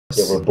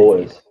Yeah, we're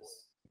boys.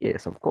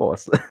 Yes, of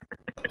course.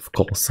 Of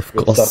course, of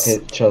We'll course.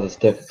 suck each other's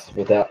dicks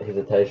without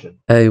hesitation.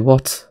 Hey,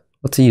 what?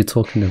 What are you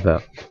talking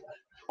about?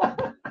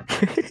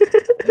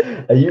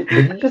 Did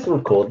you just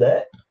record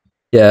that?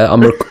 Yeah,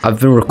 I've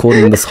been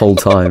recording this whole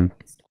time.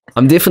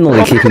 I'm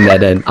definitely keeping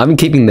that in. I'm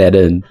keeping that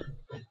in.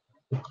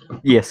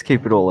 Yes,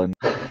 keep it all in.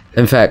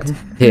 In fact,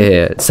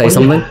 here, say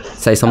something.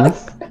 Say something.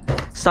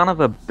 Son of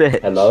a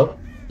bitch. Hello?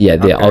 Yeah,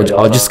 there. Okay.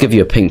 I'll just give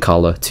you a pink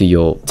color to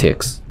your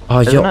text. Oh,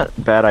 Isn't yo. it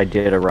a bad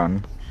idea to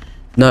run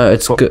No,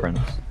 it's good.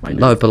 footprints? my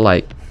No, dude? but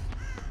like,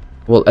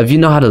 well, if you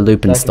know how to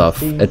loop and I can stuff,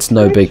 see it's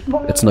no big.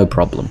 stretch It's no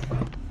problem.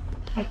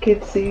 I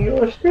can see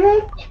your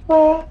stretch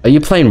mark. Are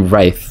you playing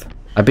Wraith?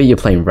 I bet you're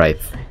playing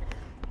Wraith.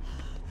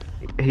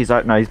 He's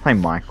like, no, he's playing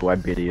Michael. I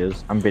bet he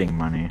is. I'm betting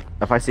money.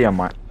 If I see a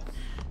Mike,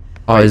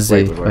 Oh, Wait, is he?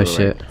 wait, wait, Oh wait,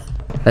 shit.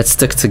 Let's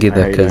stick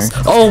together, How you cause.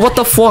 doing? Oh, what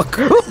the fuck?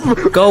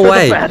 Go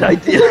away. bad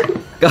idea.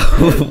 Go.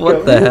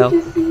 What the hell?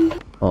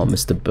 Oh,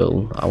 Mr.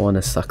 Bill, I want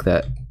to suck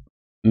that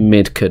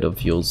med kid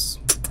of yours.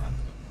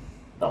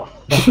 Oh,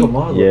 fuck am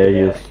I Yeah,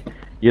 looking at?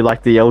 you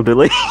like the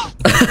elderly.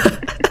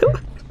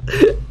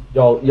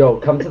 Yo,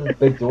 come to the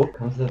big door.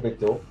 Come to the big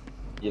door.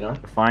 You know?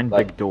 Find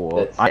Like, big door.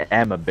 that's- I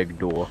am a big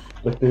door.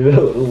 Look through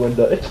the little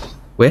window.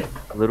 Where?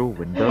 Little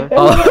window.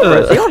 Oh, Bro,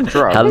 is he on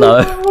drugs?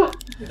 hello.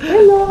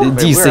 Hello.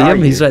 Do you where see are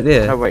him? He's you? right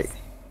there. No, wait.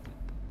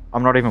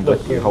 I'm not even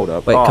with you. Hold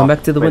up. Wait, Oh, come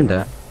back to the wait a window.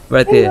 minute.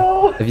 Right there.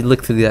 Hello. If you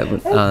look through that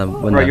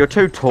window. Bro, you're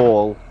too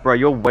tall. Bro,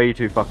 you're way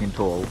too fucking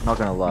tall. Not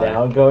gonna lie.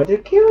 Now I'm going to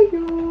kill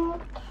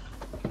you.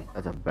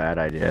 That's a bad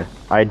idea.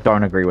 I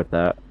don't agree with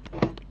that.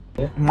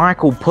 Yeah.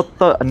 Michael, put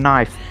the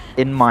knife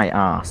in my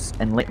ass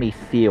and let me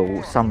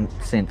feel some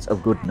sense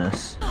of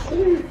goodness.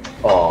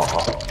 Oh.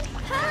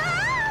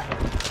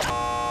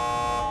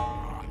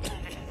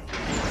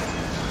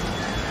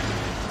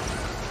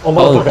 Oh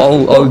my Oh, God.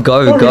 oh,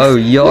 go, go,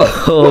 yo.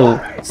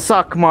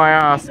 Suck my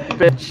ass,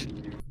 bitch.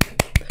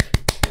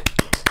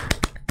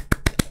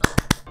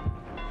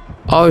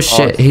 Oh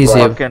shit, it's he's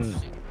here. fucking...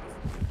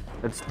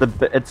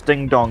 It's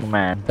Ding Dong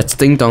Man. It's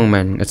Ding Dong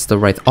Man. It's the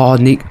Wraith. Oh,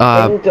 Nick.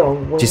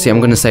 GC, I'm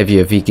gonna save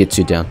you if he gets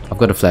you down. I've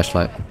got a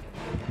flashlight.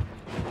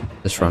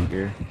 Just run.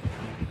 Here.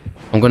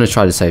 I'm gonna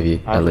try to save you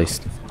at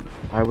least.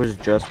 I was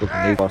just with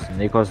Nikos and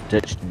Nikos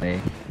ditched me.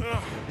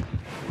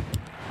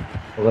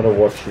 I'm gonna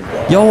watch you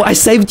guys. Yo, I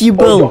saved you,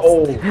 Bill.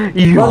 Oh,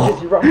 Yo.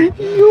 run, run.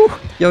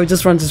 Yo,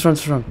 just run, just run,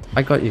 just run.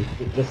 I got you.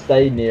 Just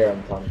stay near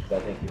him, Tom, because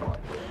I think you might.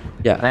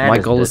 Yeah, That my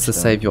is goal is to ditched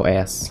him. save your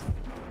ass.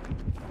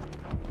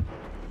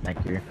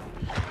 Thank you.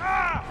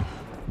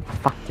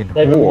 Fucking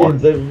Save him whore. again,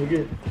 save him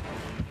again.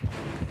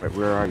 Wait,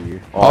 where are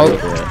you? Oh. You're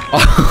there.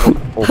 Oh.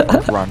 Oh,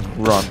 fuck, run,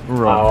 run,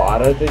 run. Oh, I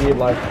don't think he'd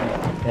like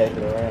to take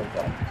it around,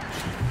 Tom.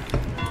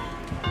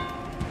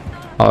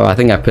 Oh, I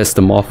think I pissed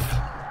him off.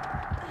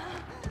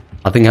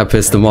 I think I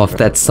pissed him off.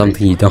 That's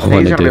something you don't I think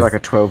want he's to gonna be do. like a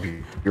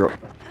 12-year-old.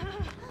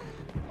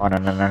 Oh, no,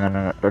 no, no, no,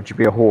 no, no. Don't you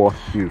be a whore.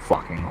 You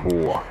fucking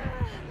whore.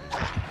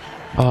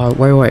 Oh,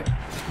 wait, wait.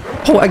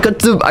 Oh, I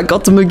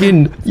got him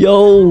again.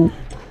 Yo,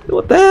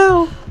 what the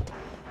hell?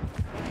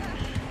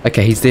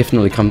 Okay, he's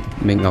definitely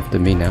coming after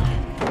me now.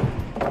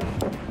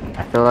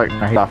 I feel like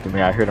no, he's after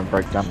me. I heard him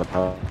break down the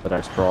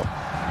paradise drop.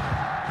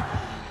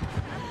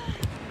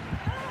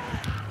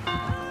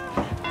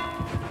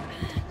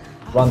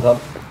 Run, Tom.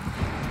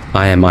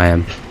 I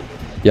am.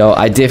 Yo,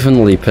 I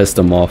definitely pissed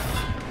him off.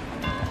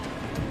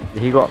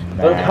 He got Don't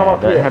mad. come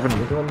up That here. happened,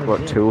 We're doing the what,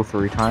 gym. 2 or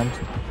 3 times?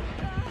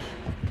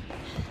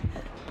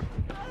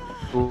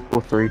 2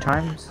 or 3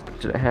 times?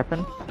 Did it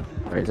happen?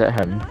 Wait, is that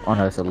him? Oh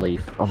no, it's a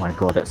leaf. Oh my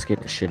god, that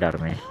scared the shit out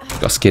of me.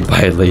 Got scared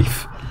by a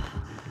leaf.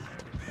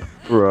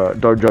 Bruh,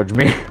 don't judge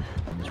me.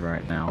 He's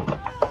right now.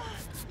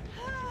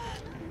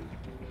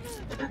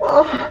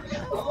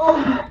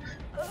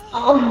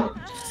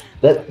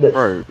 That, Bro,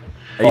 are you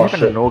Oh, having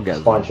shit. an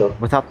orgasm Spine shot.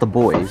 without the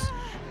boys?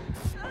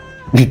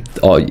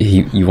 Oh,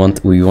 we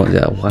want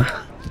that? What?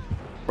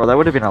 Bro, that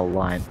would have been a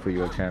line for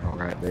your channel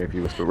right there if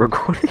you were still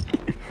recording.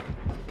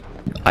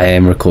 I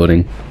am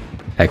recording,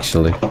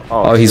 actually.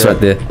 Oh, he's shit. right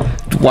there.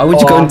 Why would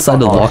you go Oh, inside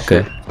the oh,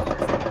 locker? shit.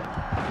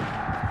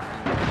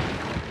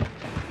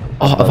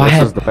 Oh, if I This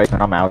had. is the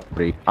basement.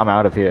 I'm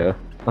out of here.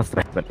 That's the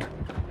basement.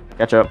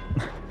 Catch up.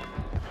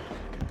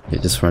 Yeah,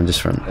 just run.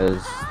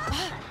 Is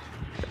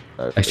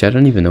Actually, I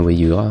don't even know where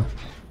you are.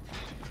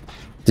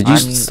 Did you I'm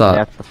start?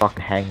 at the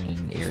fucking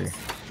hanging area.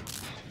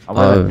 I'm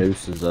where Oh. the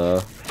nooses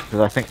are. Because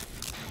I think...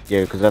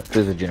 Yeah, because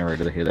there's a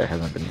generator here that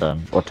hasn't been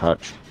done. Or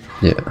touched.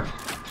 Yeah.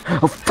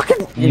 Oh,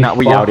 fucking... You No,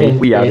 we outie. fucking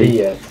We outie.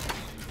 idiot.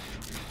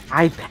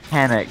 I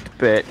panicked,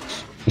 bitch.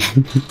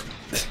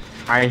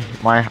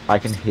 I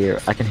can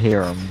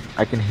hear him.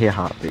 I can hear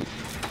heartbeat.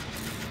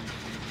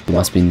 You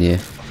must be near.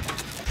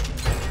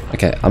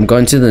 Okay, I'm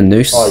going to the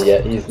noose. Oh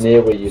yeah, he's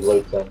near where you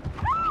looped in.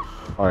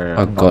 Oh yeah.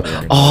 Oh I'm not god.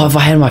 there Oh, if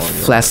I had my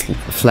anymore.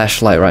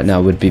 flashlight right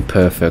now, it would be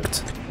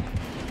perfect.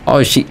 Oh,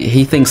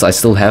 he thinks I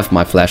still have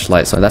my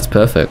flashlight, so that's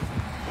perfect.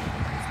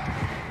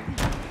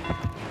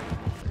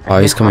 Oh,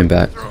 he's coming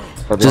back.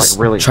 But they're, Just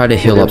try to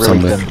heal they're up really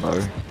somewhere. thin,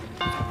 though.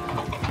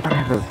 I don't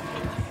have a...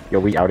 Yo,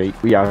 we outie.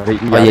 We outie.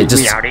 We Oh yeah, outie.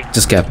 We outie.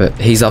 just cap it.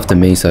 He's after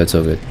me, so it's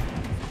all good.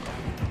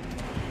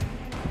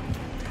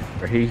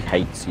 He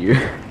hates you.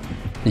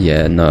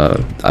 Yeah,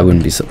 no, I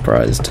wouldn't be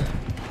surprised.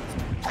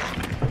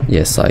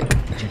 Yes, like,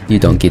 you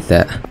don't get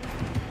that.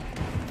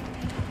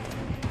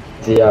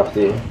 Is he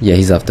after you? Yeah,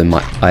 he's after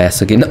my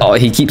ass again. Oh,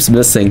 he keeps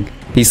missing.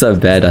 He's so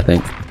bad, I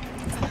think.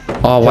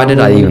 Oh, why did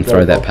I even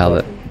throw that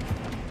pallet?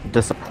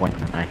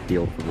 Disappointment I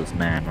feel for this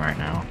man right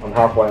now. I'm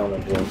halfway on the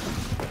gym.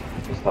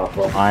 Just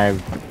halfway.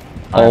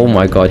 Oh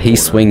my god,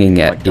 he's quarter,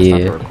 swinging at like just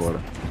air. under a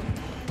quarter.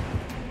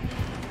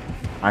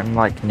 I'm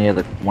like near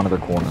the one of the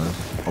corners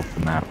of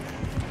the map.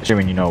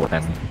 Assuming you know what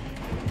that means.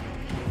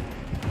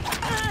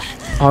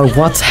 Oh,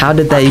 what? How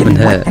did that even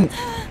hit?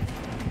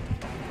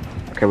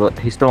 Okay, well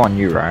he's still on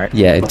you, right?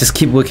 Yeah, just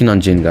keep working on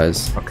Jin,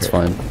 guys. It's Okay.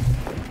 fine.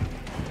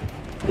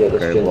 Yeah,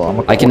 this Okay, gym's well, I'm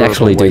I can quarter of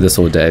actually the do way- this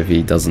all day if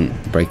he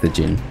doesn't break the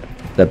Jin.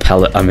 The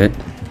pallet, I meant.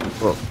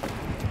 Whoa.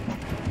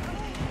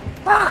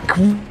 Fuck!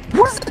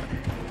 What is it?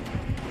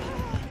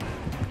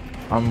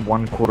 I'm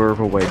 1/4 of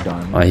a way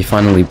done. Oh, he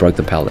finally broke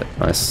the pallet.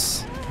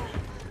 Nice.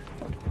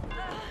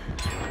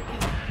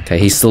 Okay,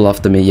 he's still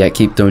after me. Yeah,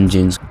 keep doing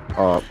Jins.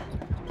 Oh.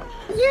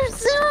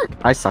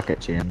 I suck at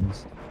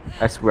gens.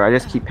 I swear, I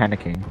just keep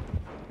panicking.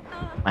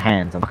 My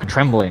hands, I'm fucking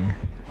trembling.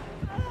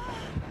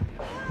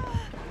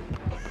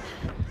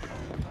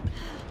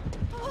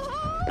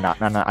 No,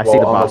 I see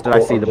the Well, I'm bastard, I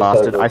see the just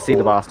bastard, over I see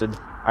the four. bastard.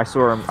 I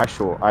saw him,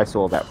 I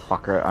saw that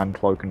fucker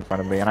uncloak in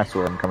front of me, and I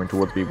saw him coming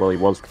towards me while he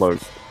was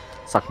cloaked.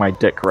 Suck my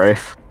dick,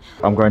 Rafe.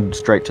 I'm going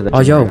straight to the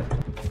Oh, yo.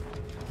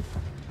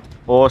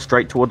 Or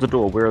straight towards the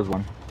door, where is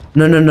one?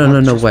 No,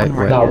 Just wait, one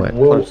wait, right No, wait.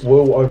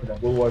 we'll open it.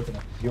 We'll open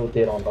it. You're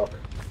dead on luck.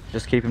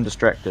 Just keep him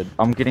distracted.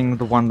 I'm getting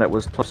the one that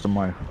was close to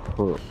my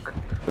hook.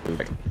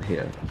 Like,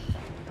 here.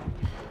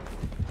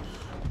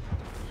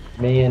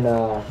 Me and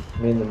the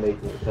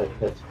meat will take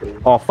that speed.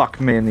 Oh, fuck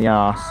me in the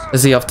ass.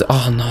 Is he after?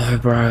 Oh no,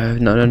 bro.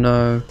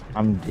 No.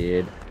 I'm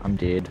dead. I'm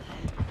dead.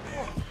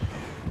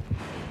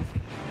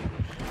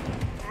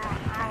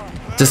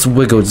 Just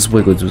wiggle.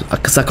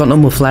 Cause I got no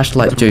more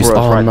flashlight juice. Bro,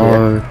 it's Oh right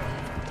no.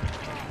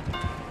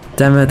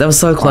 Damn it, that was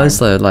so close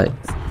though. Like,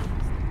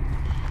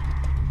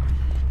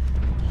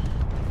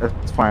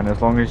 It's fine,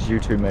 as long as you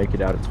two make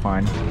it out, it's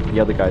fine. The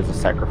other guy's a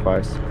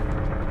sacrifice.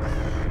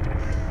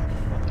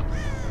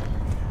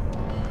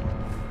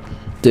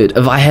 dude,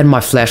 if I had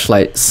my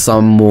flashlight,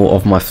 some more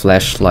of my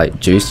flashlight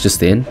juice just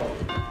then,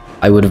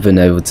 I would have been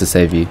able to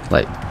save you,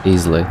 like,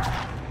 easily.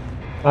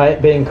 I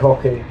ain't being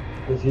cocky,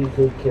 because he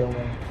could kill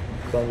me.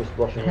 So I'm just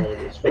rushing over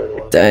this straight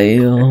away.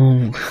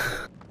 Damn.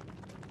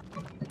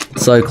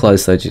 So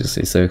close though,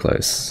 Juicy, so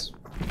close.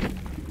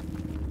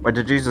 Wait,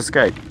 did you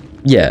escape?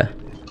 Yeah,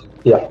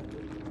 Yeah.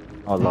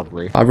 Oh,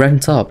 lovely. I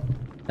ramped up.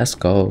 Let's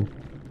go.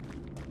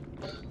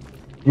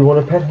 You want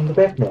a pat on the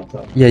back now,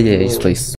 son? Yeah, yes, please.